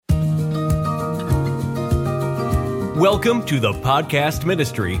Welcome to the podcast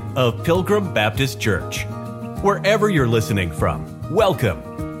ministry of Pilgrim Baptist Church. Wherever you're listening from,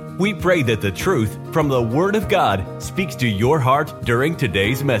 welcome. We pray that the truth from the Word of God speaks to your heart during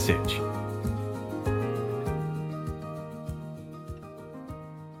today's message.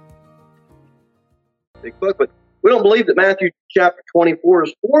 Big book, but we don't believe that Matthew chapter 24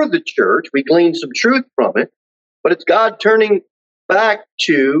 is for the church. We glean some truth from it, but it's God turning back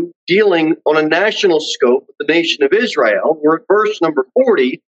to dealing on a national scope with the nation of Israel. We're at verse number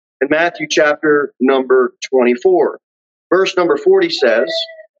 40 in Matthew chapter number 24. Verse number 40 says,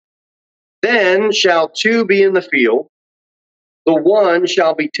 "Then shall two be in the field, the one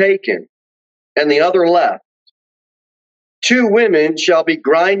shall be taken, and the other left. Two women shall be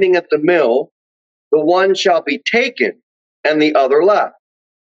grinding at the mill, the one shall be taken, and the other left.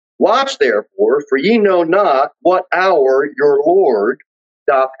 Watch therefore, for ye know not what hour your Lord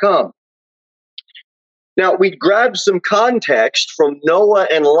doth come." Now, we grabbed some context from Noah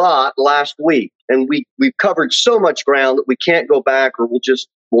and Lot last week, and we've covered so much ground that we can't go back, or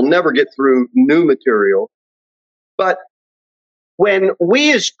we'll never get through new material. But when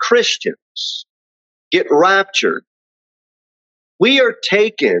we as Christians get raptured, we are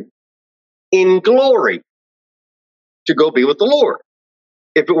taken in glory to go be with the Lord.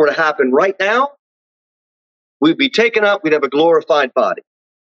 If it were to happen right now, we'd be taken up, we'd have a glorified body.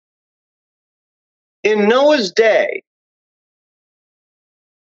 In Noah's day,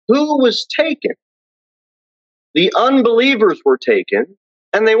 who was taken? The unbelievers were taken,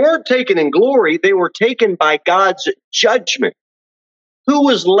 and they weren't taken in glory, they were taken by God's judgment. Who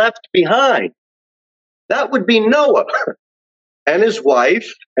was left behind? That would be Noah and his wife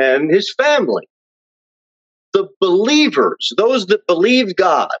and his family. The believers, those that believed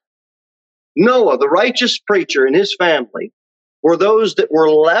God, Noah, the righteous preacher, and his family, were those that were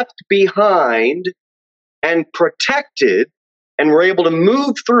left behind and protected and were able to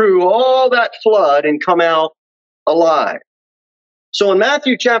move through all that flood and come out alive. So in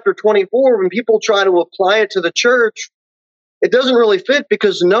Matthew chapter 24, when people try to apply it to the church, it doesn't really fit,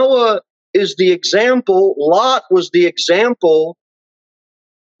 because Noah is the example, Lot was the example.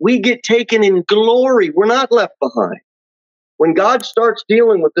 We get taken in glory. We're not left behind. When God starts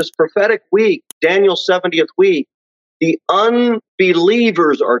dealing with this prophetic week, Daniel's 70th week, the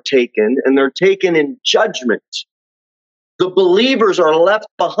unbelievers are taken, and they're taken in judgment. The believers are left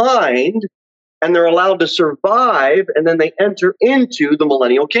behind, and they're allowed to survive, and then they enter into the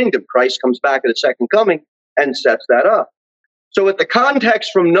millennial kingdom. Christ comes back at his second coming and sets that up. So with the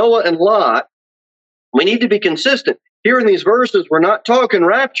context from Noah and Lot, we need to be consistent. Here in these verses, we're not talking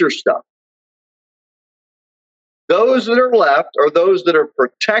rapture stuff. Those that are left are those that are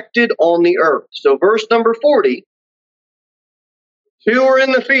protected on the earth. So verse number 40, two are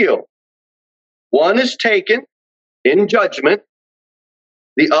in the field. One is taken in judgment,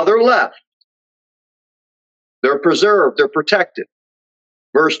 the other left. They're preserved, they're protected.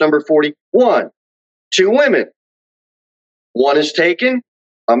 Verse number 41, two women. One is taken,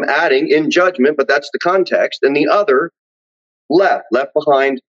 I'm adding in judgment, but that's the context, and the other left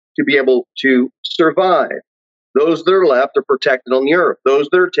behind to be able to survive. Those that are left are protected on the earth. Those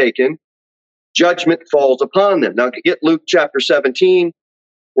that are taken, judgment falls upon them. Now, to get Luke chapter 17,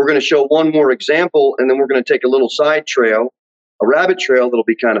 we're going to show one more example, and then we're going to take a little side trail, a rabbit trail that'll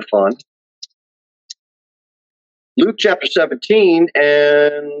be kind of fun. Luke chapter 17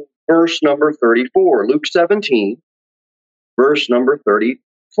 and verse number 34. Luke 17, verse number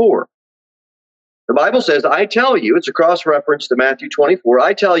 34. The Bible says, I tell you, it's a cross-reference to Matthew 24,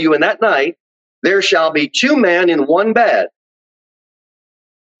 I tell you, in that night, there shall be two men in one bed.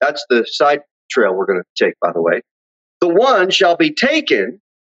 That's the side trail we're going to take, by the way. The one shall be taken,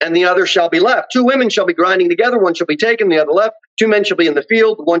 and the other shall be left. Two women shall be grinding together, one shall be taken, the other left. Two men shall be in the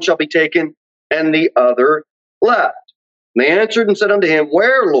field, one shall be taken, and the other left. And they answered and said unto him,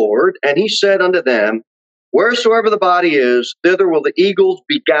 Where, Lord? And he said unto them, Wheresoever the body is, thither will the eagles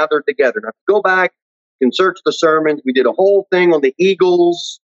be gathered together. Now, if you go back and search the sermons, we did a whole thing on the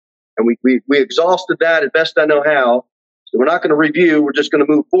eagles, and we exhausted that as best I know how. So we're not going to review, we're just going to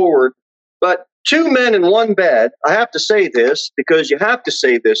move forward. But two men in one bed, I have to say this, because you have to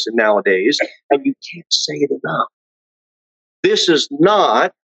say this nowadays, and you can't say it enough. This is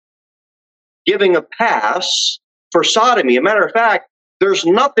not giving a pass for sodomy. A matter of fact, there's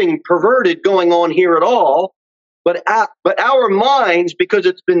nothing perverted going on here at all, but our minds, because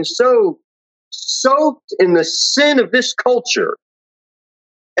it's been so soaked in the sin of this culture,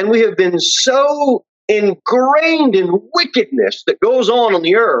 and we have been so ingrained in wickedness that goes on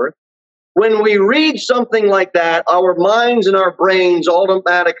the earth, when we read something like that, our minds and our brains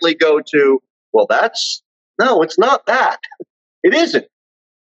automatically go to, well, that's No, it's not that. It isn't.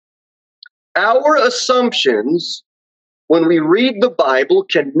 Our assumptions when we read the Bible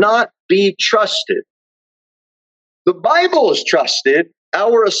cannot be trusted. The Bible is trusted.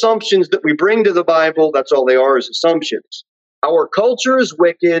 Our assumptions that we bring to the Bible, that's all they are, is assumptions. Our culture is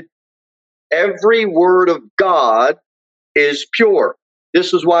wicked. Every word of God is pure.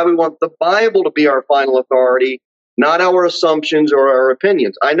 This is why we want the Bible to be our final authority, not our assumptions or our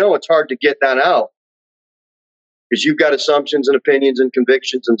opinions. I know it's hard to get that out because you've got assumptions and opinions and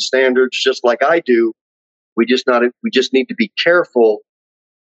convictions and standards just like I do. We just need to be careful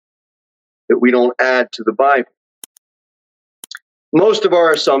that we don't add to the Bible. Most of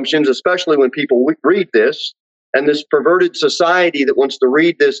our assumptions, especially when people read this, and this perverted society that wants to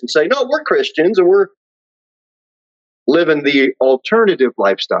read this and say, no, we're Christians and we're living the alternative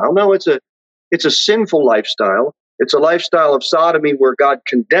lifestyle. No, it's a sinful lifestyle. It's a lifestyle of sodomy where God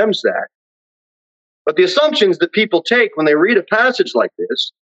condemns that. But the assumptions that people take when they read a passage like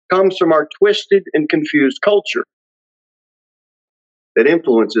this comes from our twisted and confused culture that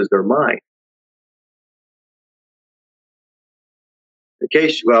influences their mind.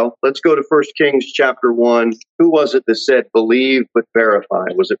 Let's go to 1 Kings chapter 1. Who was it that said, believe but verify?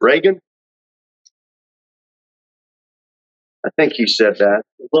 Was it Reagan? I think he said that.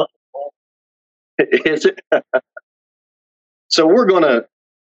 Is it? So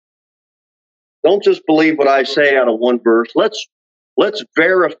don't just believe what I say out of one verse. Let's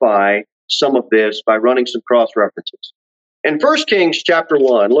verify some of this by running some cross references. In 1 Kings chapter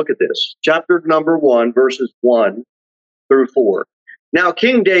 1, look at this. Chapter number 1, verses 1 through 4. Now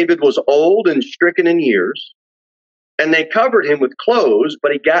King David was old and stricken in years, and they covered him with clothes,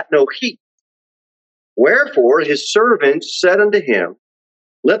 but he got no heat. Wherefore his servants said unto him,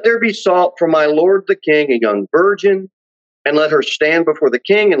 let there be sought for my lord the king a young virgin, and let her stand before the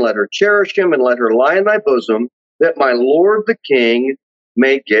king, and let her cherish him, and let her lie in thy bosom, that my lord the king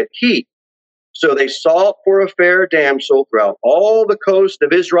may get heat. So they sought for a fair damsel throughout all the coast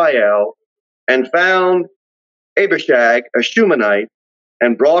of Israel, and found Abishag, a Shumanite,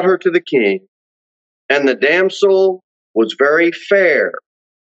 and brought her to the king. And the damsel was very fair,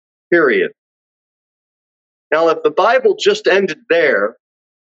 period. Now, if the Bible just ended there,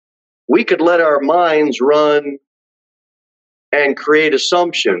 we could let our minds run and create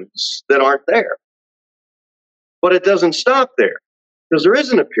assumptions that aren't there. But it doesn't stop there, because there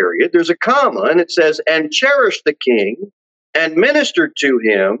isn't a period, there's a comma, and it says, and cherished the king, and ministered to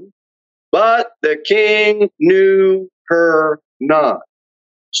him, but the king knew her not.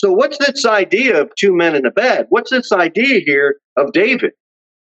 So what's this idea of two men in a bed? What's this idea here of David?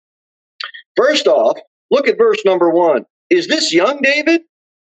 First off, look at verse number 1. Is this young David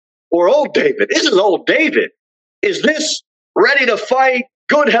or old David? This is old David. Is this ready to fight,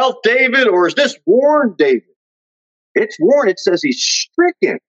 good health David, or is this worn David? It's worn. It says he's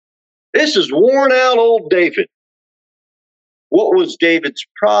stricken. This is worn out old David. What was David's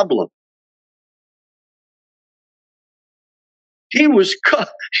problem? He was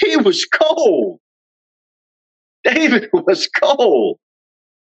cold. David was cold.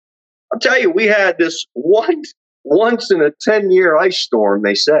 I'll tell you, we had this once in a 10-year ice storm,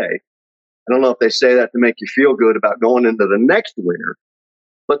 they say. I don't know if they say that to make you feel good about going into the next winter.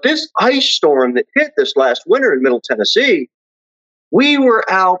 But this ice storm that hit this last winter in Middle Tennessee, we were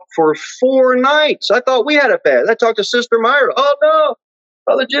out for 4 nights. I thought we had it bad. I talked to Sister Myra. Oh, no,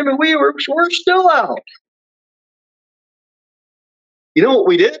 Brother Jimmy, we're still out. You know what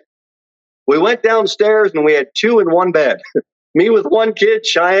we did? We went downstairs and we had 2 in one bed. Me with one kid,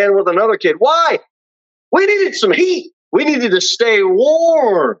 Cheyenne with another kid. Why? We needed some heat. We needed to stay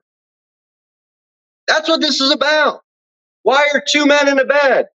warm. That's what this is about. Why are 2 men in a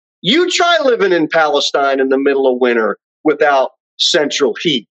bed? You try living in Palestine in the middle of winter without central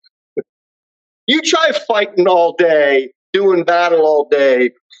heat. You try fighting all day, doing battle all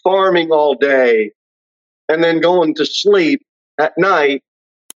day, farming all day, and then going to sleep at night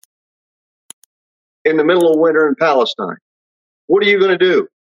in the middle of winter in Palestine. What are you going to do?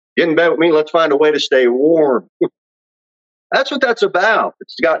 Get in bed with me? Let's find a way to stay warm. That's what that's about.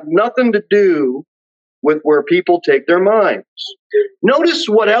 It's got nothing to do with where people take their minds. Notice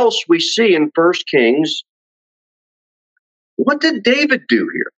what else we see in 1 Kings. What did David do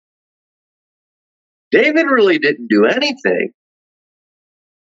here? David really didn't do anything.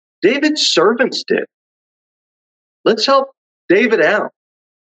 David's servants did. Let's help David out.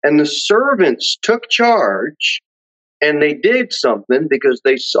 And the servants took charge, and they did something because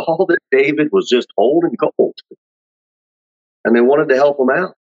they saw that David was just old and cold. And they wanted to help him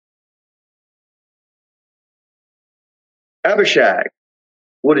out. Abishag,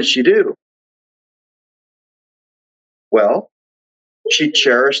 what did she do? Well, she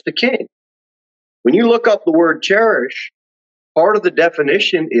cherished the king. When you look up the word cherish, part of the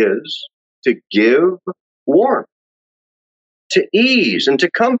definition is to give warmth, to ease, and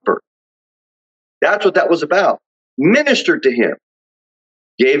to comfort. That's what that was about. Ministered to him,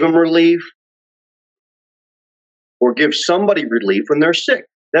 gave him relief, or give somebody relief when they're sick.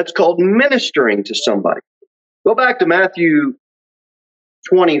 That's called ministering to somebody. Go back to Matthew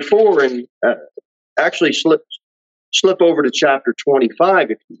 24 and actually slip over to chapter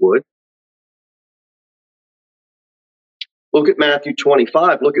 25 if you would. Look at Matthew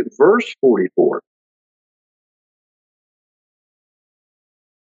 25. Look at verse 44.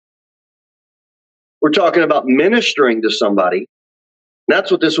 We're talking about ministering to somebody.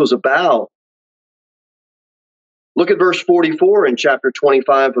 That's what this was about. Look at verse 44 in chapter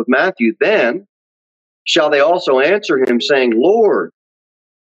 25 of Matthew. Then shall they also answer him, saying, Lord,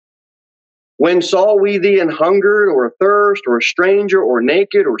 when saw we thee an hungered, or athirst, or a stranger, or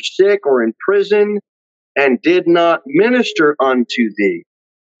naked, or sick, or in prison, and did not minister unto thee?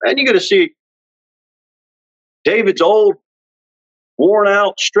 And you got to see, David's old, worn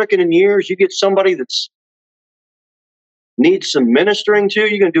out, stricken in years. You get somebody that's needs some ministering to,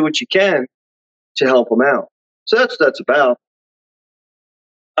 you're going to do what you can to help them out. So that's about.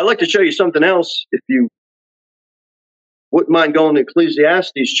 I'd like to show you something else, if you wouldn't mind going to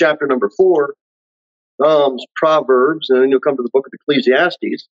Ecclesiastes chapter number 4, Psalms, Proverbs, and then you'll come to the book of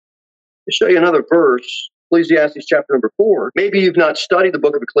Ecclesiastes. I'll show you another verse, Ecclesiastes chapter number 4. Maybe you've not studied the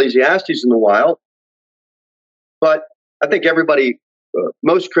book of Ecclesiastes in a while, but I think everybody,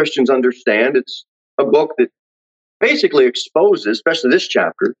 most Christians understand it's a book that basically exposes, especially this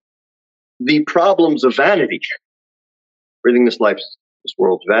chapter, the problems of vanity. Everything this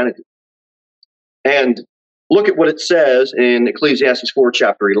world's vanity. And look at what it says in Ecclesiastes 4,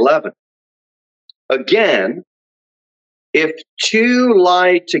 chapter 11. Again, if two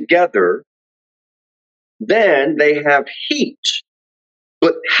lie together, then they have heat.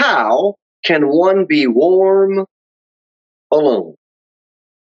 But how can one be warm alone?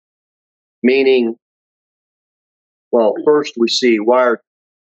 Meaning, well, first we see why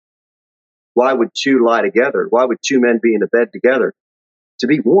would two lie together? Why would two men be in a bed together? To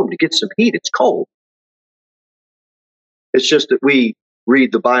be warm, to get some heat. It's cold. It's just that we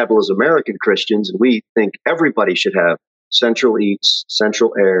read the Bible as American Christians and we think everybody should have central heats,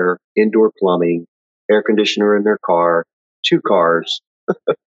 central air, indoor plumbing, air conditioner in their car, 2 cars,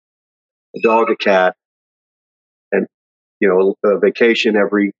 a dog, a cat, and a vacation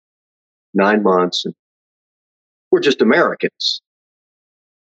every 9 months. And we're just Americans.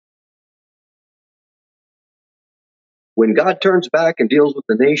 When God turns back and deals with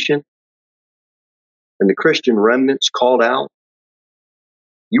the nation and the Christian remnants called out,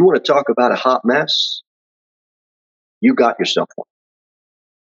 you want to talk about a hot mess? You got yourself one.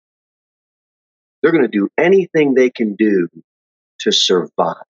 They're going to do anything they can do to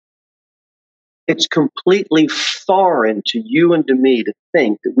survive. It's completely foreign to you and to me to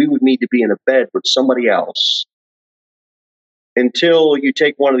think that we would need to be in a bed with somebody else until you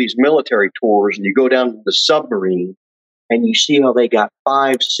take one of these military tours and you go down to the submarine and you see how they got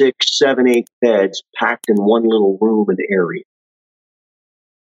 5, 6, 7, 8 beds packed in one little room and area.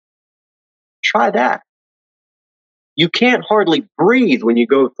 Try that. You can't hardly breathe when you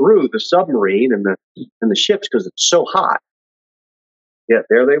go through the submarine and the ships because it's so hot. Yet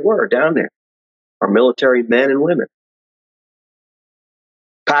there they were down there, our military men and women,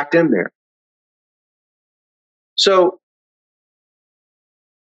 packed in there. So,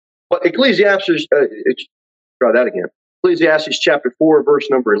 but Ecclesiastes, try that again. Ecclesiastes chapter 4, verse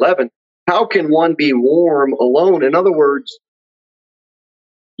number 11. How can one be warm alone? In other words,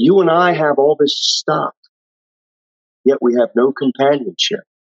 you and I have all this stuff, yet we have no companionship.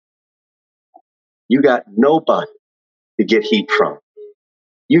 You got nobody to get heat from.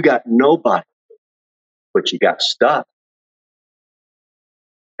 You got nobody, but you got stuff.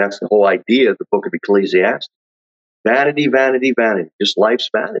 That's the whole idea of the book of Ecclesiastes. Vanity, vanity, vanity. Just life's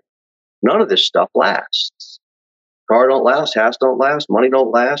vanity. None of this stuff lasts. Car don't last, house don't last, money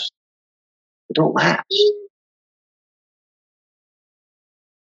don't last. It don't last.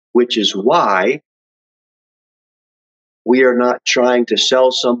 Which is why we are not trying to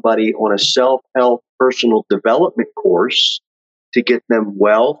sell somebody on a self-help personal development course to get them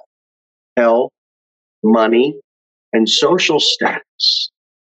wealth, health, money, and social status.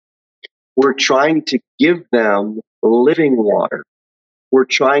 We're trying to give them living water. We're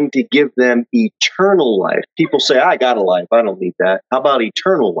trying to give them eternal life. People say, I got a life. I don't need that. How about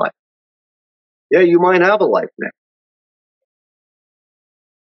eternal life? Yeah, you might have a life now.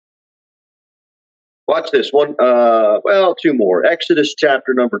 Watch this one. Two more. Exodus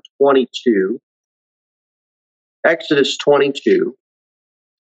chapter number 22. Exodus 22.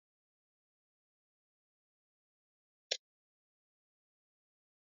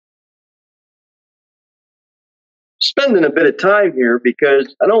 Spending a bit of time here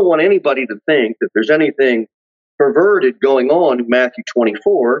because I don't want anybody to think that there's anything perverted going on in Matthew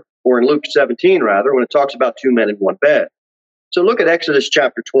 24 or in Luke 17, rather, when it talks about two men in one bed. So look at Exodus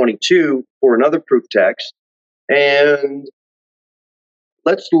chapter 22 for another proof text. And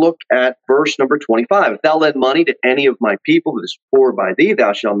let's look at verse number 25. If thou lend money to any of my people that is poor by thee,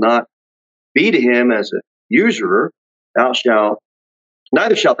 thou shalt not be to him as a usurer.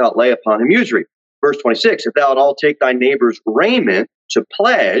 Neither shalt thou lay upon him usury. Verse 26, if thou at all take thy neighbor's raiment to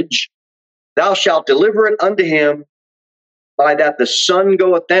pledge, thou shalt deliver it unto him by that the sun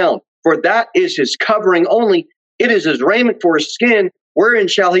goeth down. For that is his covering only. It is his raiment for his skin. Wherein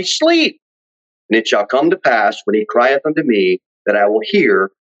shall he sleep? And it shall come to pass when he crieth unto me that I will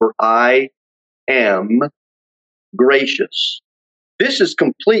hear, for I am gracious. This is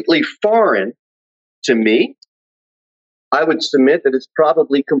completely foreign to me. I would submit that it's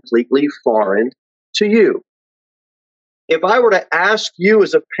probably completely foreign to you. If I were to ask you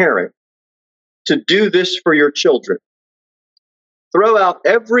as a parent to do this for your children, throw out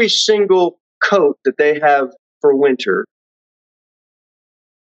every single coat that they have for winter,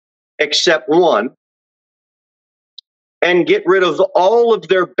 except one, and get rid of all of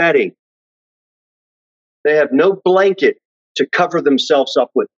their bedding. They have no blanket to cover themselves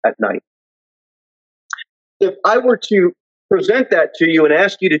up with at night. If I were to present that to you and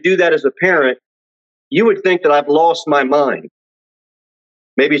ask you to do that as a parent, you would think that I've lost my mind.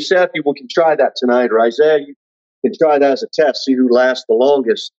 Maybe Seth, you can try that tonight, or Isaiah, you can try that as a test, see who lasts the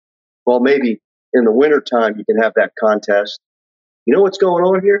longest. Well, maybe in the wintertime you can have that contest. You know what's going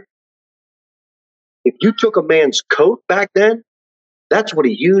on here? If you took a man's coat back then, that's what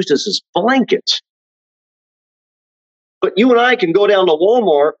he used as his blanket. But you and I can go down to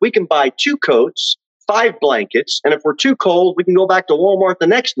Walmart, we can buy 2 coats, 5 blankets, and if we're too cold, we can go back to Walmart the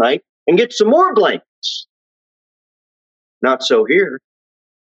next night and get some more blankets. Not so here.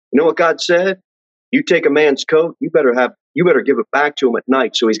 You know what God said? You take a man's coat, you better give it back to him at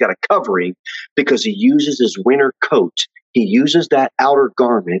night so he's got a covering, because he uses his winter coat. He uses that outer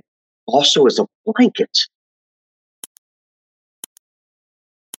garment also as a blanket.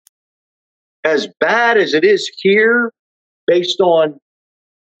 As bad as it is here, based on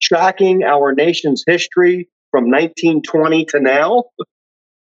tracking our nation's history from 1920 to now,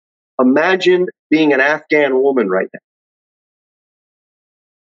 imagine being an Afghan woman right now.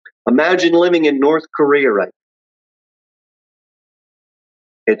 Imagine living in North Korea right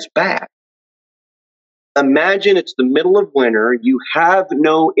now. It's bad. Imagine it's the middle of winter. You have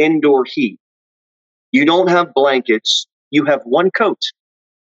no indoor heat. You don't have blankets. You have one coat.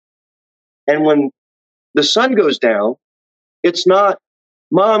 And when the sun goes down, it's not,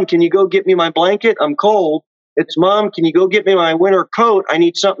 Mom, can you go get me my blanket? I'm cold. It's, Mom, can you go get me my winter coat? I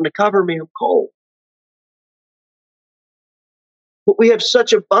need something to cover me. I'm cold. But we have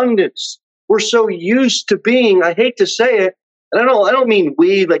such abundance. We're so used to being, I hate to say it, and I don't mean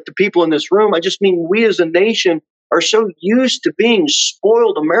we, like the people in this room. I just mean we as a nation are so used to being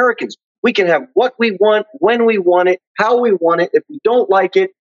spoiled Americans. We can have what we want, when we want it, how we want it. If we don't like it,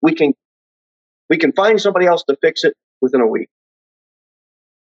 we can find somebody else to fix it within a week.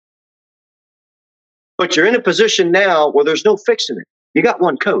 But you're in a position now where there's no fixing it. You got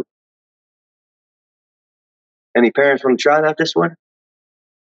one coat. Any parents want to try that this winter?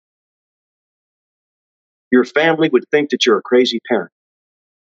 Your family would think that you're a crazy parent.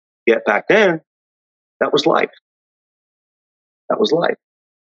 Yet back then, that was life. That was life.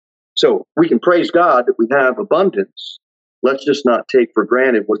 So we can praise God that we have abundance. Let's just not take for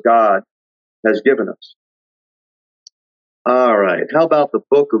granted what God has given us. All right. How about the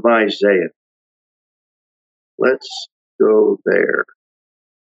book of Isaiah? Let's go there.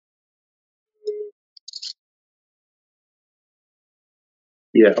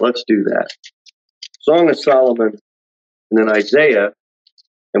 Yeah, let's do that. Song of Solomon, and then Isaiah,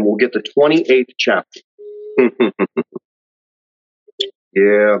 and we'll get the 28th chapter.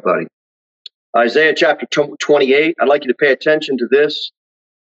 Yeah, buddy. Isaiah chapter 28. I'd like you to pay attention to this.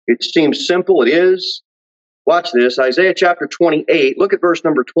 It seems simple. It is. Watch this. Isaiah chapter 28. Look at verse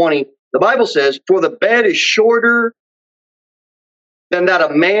number 20. The Bible says, for the bed is shorter than that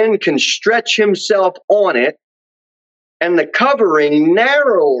a man can stretch himself on it, and the covering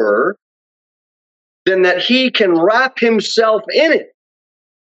narrower than that he can wrap himself in it.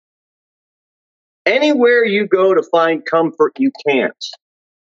 Anywhere you go to find comfort, you can't.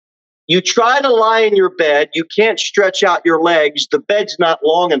 You try to lie in your bed. You can't stretch out your legs. The bed's not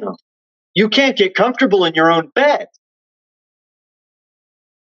long enough. You can't get comfortable in your own bed.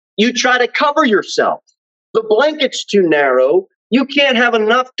 You try to cover yourself. The blanket's too narrow. You can't have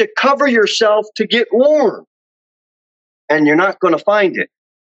enough to cover yourself to get warm. And you're not going to find it.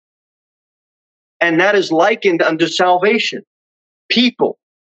 And that is likened unto salvation. People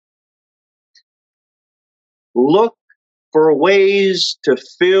look for ways to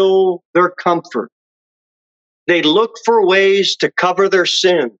fill their comfort. They look for ways to cover their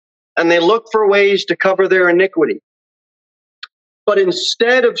sin. And they look for ways to cover their iniquity. But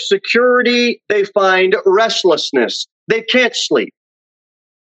instead of security, they find restlessness. They can't sleep.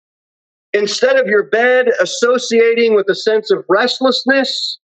 Instead of your bed associating with a sense of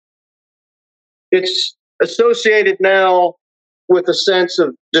restlessness, it's associated now with a sense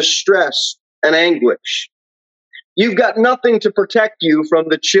of distress and anguish. You've got nothing to protect you from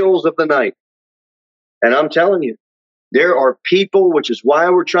the chills of the night. And I'm telling you, there are people, which is why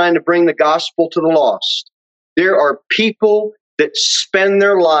we're trying to bring the gospel to the lost. There are people that spend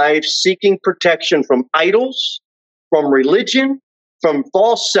their lives seeking protection from idols, from religion, from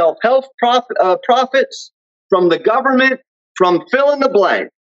false self-help prophets, from the government, from fill in the blank.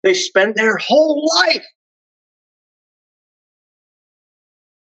 They spend their whole life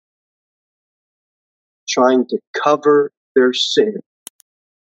trying to cover their sin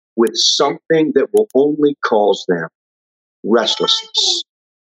with something that will only cause them restlessness.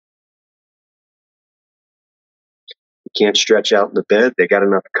 You can't stretch out in the bed. They got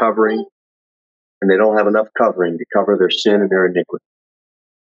enough covering, and they don't have enough covering to cover their sin and their iniquity.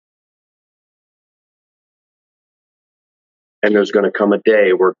 And there's going to come a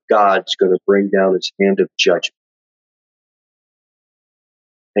day where God's going to bring down his hand of judgment.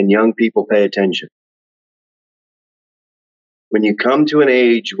 And young people, pay attention. When you come to an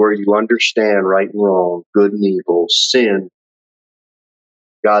age where you understand right and wrong, good and evil, sin,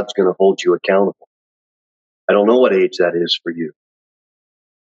 God's going to hold you accountable. I don't know what age that is for you.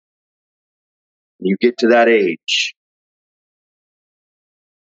 You get to that age,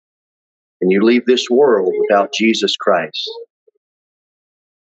 and you leave this world without Jesus Christ.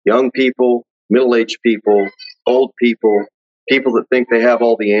 Young people, middle-aged people, old people, people that think they have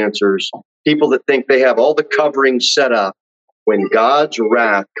all the answers, people that think they have all the coverings set up. When God's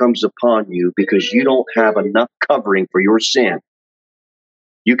wrath comes upon you because you don't have enough covering for your sin,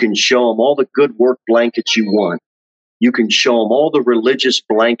 you can show them all the good work blankets you want. You can show them all the religious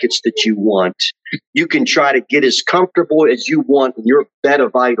blankets that you want. You can try to get as comfortable as you want in your bed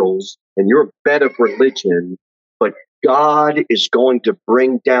of idols and your bed of religion, but God is going to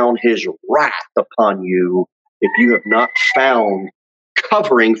bring down his wrath upon you if you have not found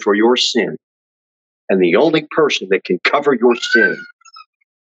covering for your sin. And the only person that can cover your sin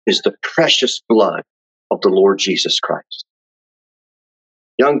is the precious blood of the Lord Jesus Christ.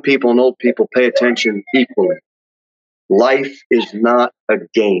 Young people and old people, pay attention equally. Life is not a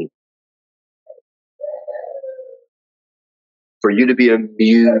game for you to be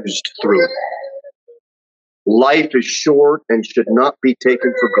amused through it. Life is short and should not be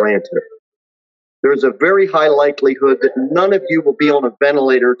taken for granted. There's a very high likelihood that none of you will be on a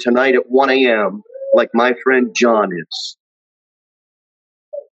ventilator tonight at 1 a.m. like my friend John is.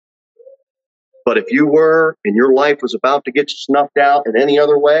 But if you were and your life was about to get snuffed out in any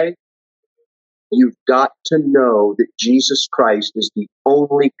other way, you've got to know that Jesus Christ is the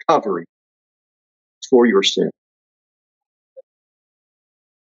only covering for your sin.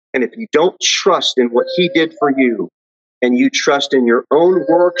 And if you don't trust in what he did for you, and you trust in your own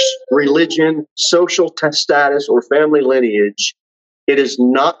works, religion, social status, or family lineage, it is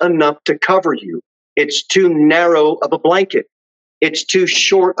not enough to cover you. It's too narrow of a blanket. It's too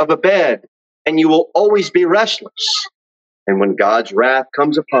short of a bed, and you will always be restless. And when God's wrath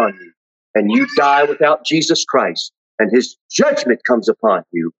comes upon you, and you die without Jesus Christ, and his judgment comes upon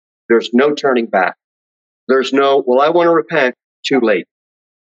you, there's no turning back. There's no, well, I want to repent, too late.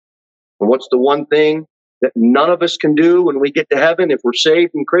 And what's the one thing that none of us can do when we get to heaven if we're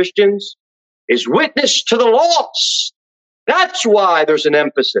saved and Christians? Is witness to the lost. That's why there's an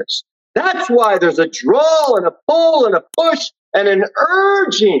emphasis. That's why there's a draw and a pull and a push and an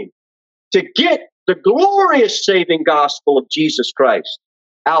urging to get the glorious saving gospel of Jesus Christ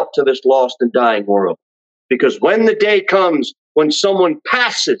out to this lost and dying world. Because when the day comes when someone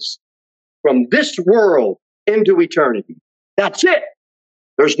passes from this world into eternity, that's it.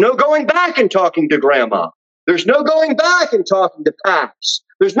 There's no going back and talking to grandma. There's no going back and talking to Paps.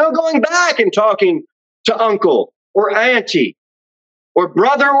 There's no going back and talking to uncle or auntie or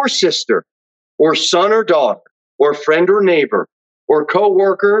brother or sister or son or daughter or friend or neighbor or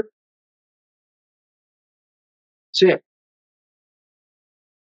coworker That's it.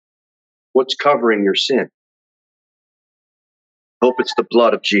 What's covering your sin? Hope it's the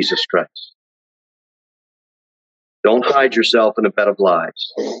blood of Jesus Christ. Don't hide yourself in a bed of lies.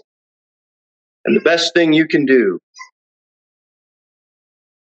 And the best thing you can do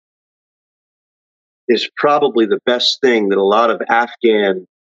is probably the best thing that a lot of Afghan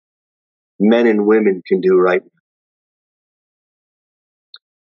men and women can do right now,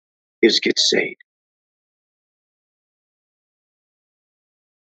 is get saved.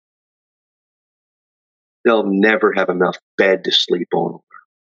 They'll never have enough bed to sleep on.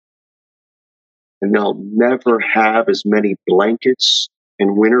 And they'll never have as many blankets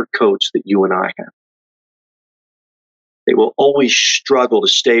and winter coats that you and I have. They will always struggle to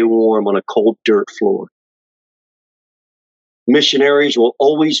stay warm on a cold dirt floor. Missionaries will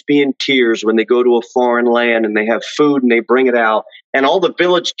always be in tears when they go to a foreign land and they have food and they bring it out. And all the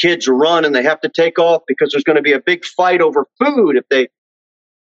village kids run and they have to take off because there's going to be a big fight over food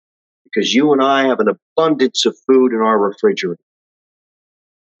because you and I have an abundance of food in our refrigerator.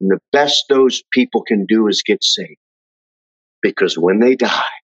 And the best those people can do is get saved. Because when they die,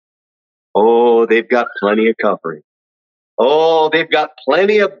 oh, they've got plenty of covering. Oh, they've got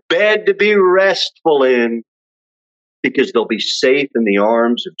plenty of bed to be restful in because they'll be safe in the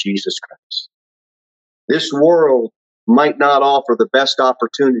arms of Jesus Christ. This world might not offer the best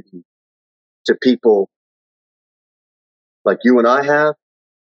opportunity to people like you and I have,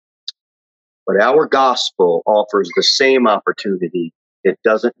 but our gospel offers the same opportunity. It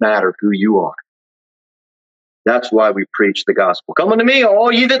doesn't matter who you are. That's why we preach the gospel. Come unto me,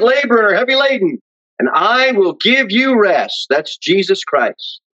 all ye that labor and are heavy laden, and I will give you rest. That's Jesus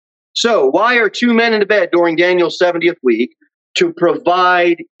Christ. So why are two men in a bed during Daniel's 70th week? To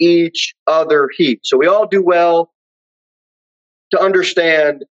provide each other heat. So we all do well to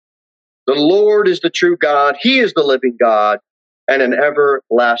understand the Lord is the true God. He is the living God and an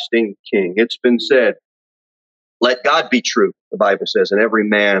everlasting King. It's been said, let God be true, the Bible says, and every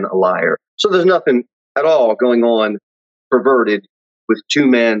man a liar. So there's nothing at all going on perverted with two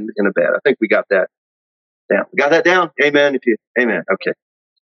men in a bed. I think we got that down. We got that down? Amen. Amen. Okay.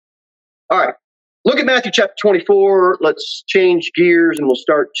 All right. Look at Matthew chapter 24. Let's change gears and we'll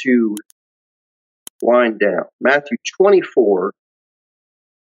start to wind down. Matthew 24.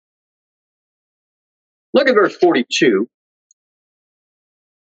 Look at verse 42.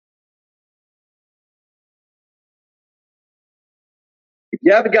 If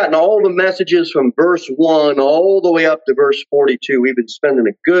you haven't gotten all the messages from verse 1 all the way up to verse 42, we've been spending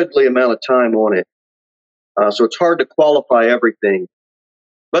a goodly amount of time on it. So it's hard to qualify everything.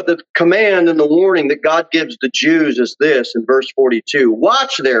 But the command and the warning that God gives the Jews is this in verse 42.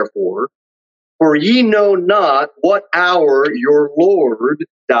 Watch therefore, for ye know not what hour your Lord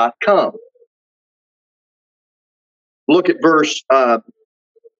doth come. Look at verse,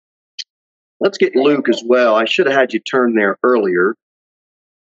 let's get Luke as well. I should have had you turn there earlier.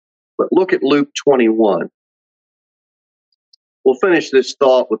 But look at Luke 21. We'll finish this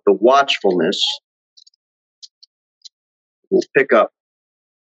thought with the watchfulness. We'll pick up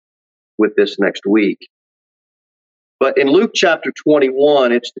with this next week. But in Luke chapter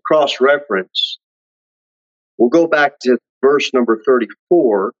 21, it's the cross-reference. We'll go back to verse number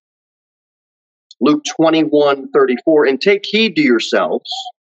 34. Luke 21:34. And take heed to yourselves.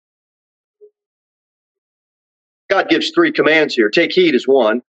 God gives three commands here. Take heed is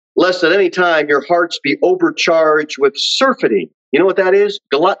one. Lest at any time your hearts be overcharged with surfeiting. You know what that is?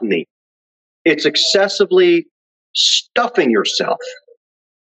 Gluttony. It's excessively stuffing yourself.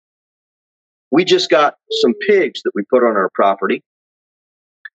 We just got some pigs that we put on our property.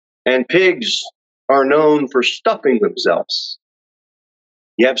 And pigs are known for stuffing themselves.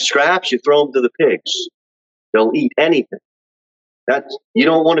 You have scraps, you throw them to the pigs. They'll eat anything. You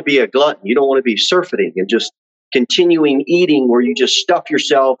don't want to be a glutton. You don't want to be surfeiting and just continuing eating where you just stuff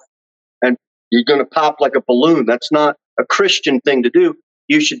yourself and you're going to pop like a balloon. That's not a Christian thing to do.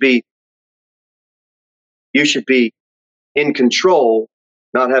 You should be in control,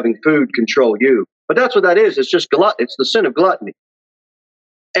 not having food control you. But that's what that is. It's just it's the sin of gluttony.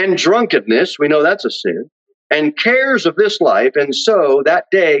 And drunkenness, we know that's a sin. And cares of this life, and so that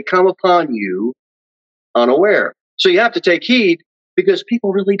day come upon you unaware. So you have to take heed because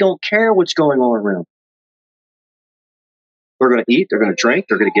people really don't care what's going on around. They're going to eat, they're going to drink,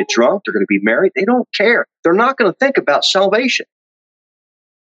 they're going to get drunk, they're going to be married. They don't care. They're not going to think about salvation.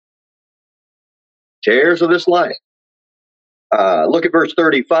 Cares of this life. Look at verse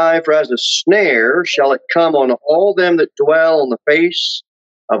 35. For as a snare shall it come on all them that dwell on the face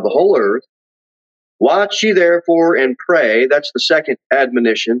of the whole earth. Watch ye therefore and pray. That's the second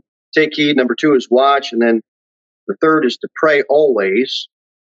admonition. Take heed. Number 2 is watch. And then The third is to pray always,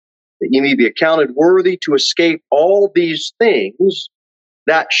 that ye may be accounted worthy to escape all these things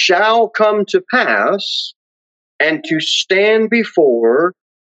that shall come to pass, and to stand before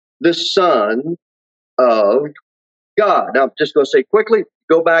the Son of God. Now, I'm just going to say quickly,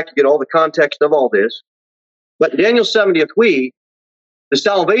 go back to get all the context of all this. But Daniel's 70th week, the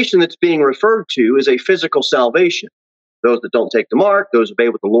salvation that's being referred to is a physical salvation. Those that don't take the mark, those who obey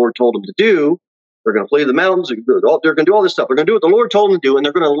what the Lord told them to do, they're going to flee the mountains, they're going to do all this stuff. They're going to do what the Lord told them to do, and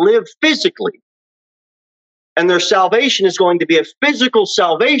they're going to live physically. And their salvation is going to be a physical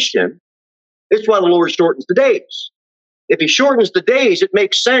salvation. It's why the Lord shortens the days. If he shortens the days, it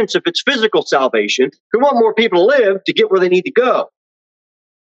makes sense if it's physical salvation. We want more people to live to get where they need to go.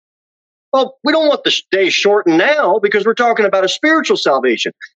 Well, we don't want the days shortened now because we're talking about a spiritual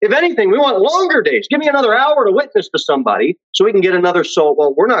salvation. If anything, we want longer days. Give me another hour to witness to somebody so we can get another soul.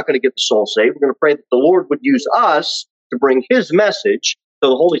 Well, we're not going to get the soul saved. We're going to pray that the Lord would use us to bring his message so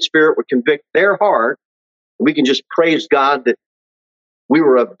the Holy Spirit would convict their heart. We can just praise God that we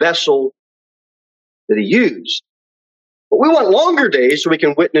were a vessel that he used. But we want longer days so we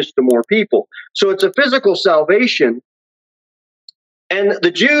can witness to more people. So it's a physical salvation. And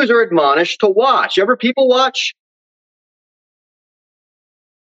the Jews are admonished to watch. Ever people watch?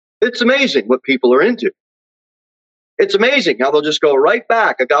 It's amazing what people are into. It's amazing how they'll just go right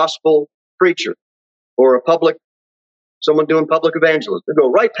back, a gospel preacher or someone doing public evangelism. They'll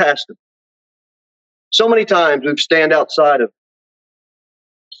go right past them. So many times we've stand outside of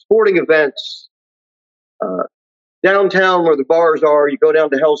sporting events, downtown where the bars are. You go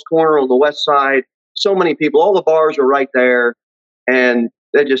down to Hell's Corner on the west side. So many people, all the bars are right there, and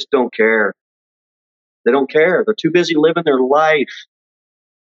they just don't care. They don't care. They're too busy living their life.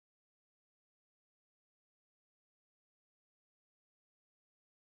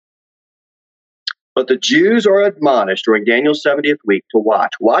 But the Jews are admonished during Daniel's 70th week to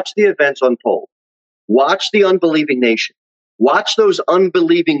watch. Watch the events unfold. Watch the unbelieving nation. Watch those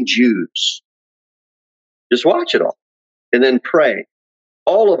unbelieving Jews. Just watch it all. And then pray.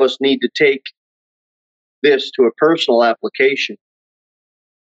 All of us need to take this to a personal application.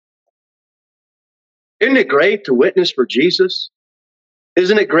 Isn't it great to witness for Jesus?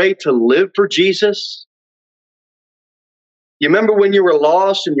 Isn't it great to live for Jesus? You remember when you were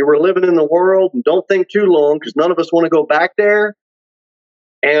lost and you were living in the world? And don't think too long, because none of us want to go back there.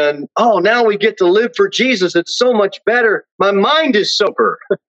 And, now we get to live for Jesus. It's so much better. My mind is sober.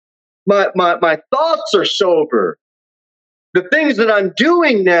 My thoughts are sober. The things that I'm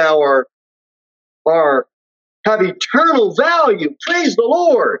doing now have eternal value. Praise the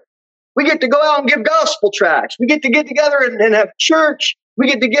Lord. We get to go out and give gospel tracts. We get to get together and have church. We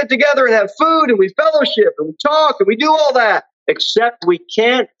get to get together and have food, and we fellowship and we talk and we do all that. Except we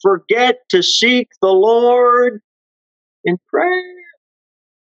can't forget to seek the Lord in prayer.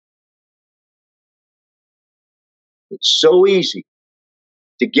 It's so easy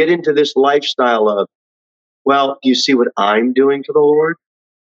to get into this lifestyle of, well, do you see what I'm doing for the Lord?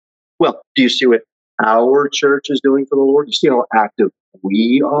 Well, do you see what our church is doing for the Lord? Do you see how active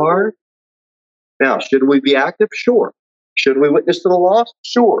we are? Now, should we be active? Sure. Should we witness to the lost?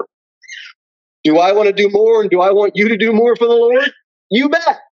 Sure. Do I want to do more, and do I want you to do more for the Lord? You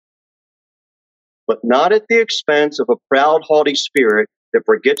bet. But not at the expense of a proud, haughty spirit that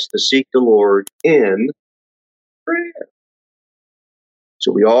forgets to seek the Lord in prayer.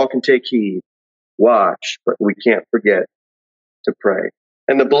 So we all can take heed, watch, but we can't forget to pray.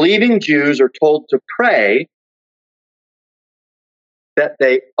 And the believing Jews are told to pray that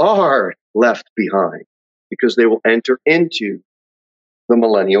they are left behind, because they will enter into the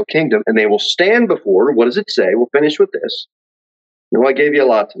millennial kingdom, and they will stand before, what does it say? We'll finish with this. I gave you a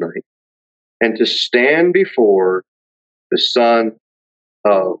lot tonight. And to stand before the Son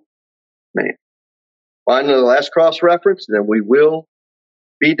of Man. Finally, the last cross reference, and then we will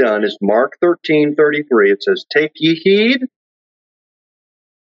be done, is Mark 13:33. It says, "Take ye heed,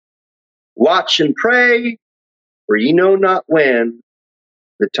 watch and pray, for ye know not when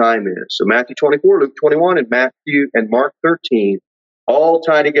the time is." So Matthew 24, Luke 21, and Matthew and Mark 13 all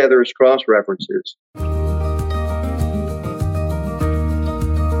tie together as cross references.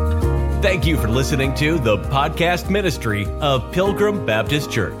 Thank you for listening to the podcast ministry of Pilgrim Baptist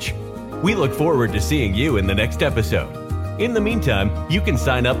Church. We look forward to seeing you in the next episode. In the meantime, you can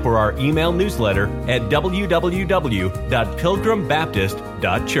sign up for our email newsletter at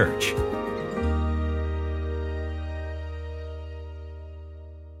www.pilgrimbaptist.church.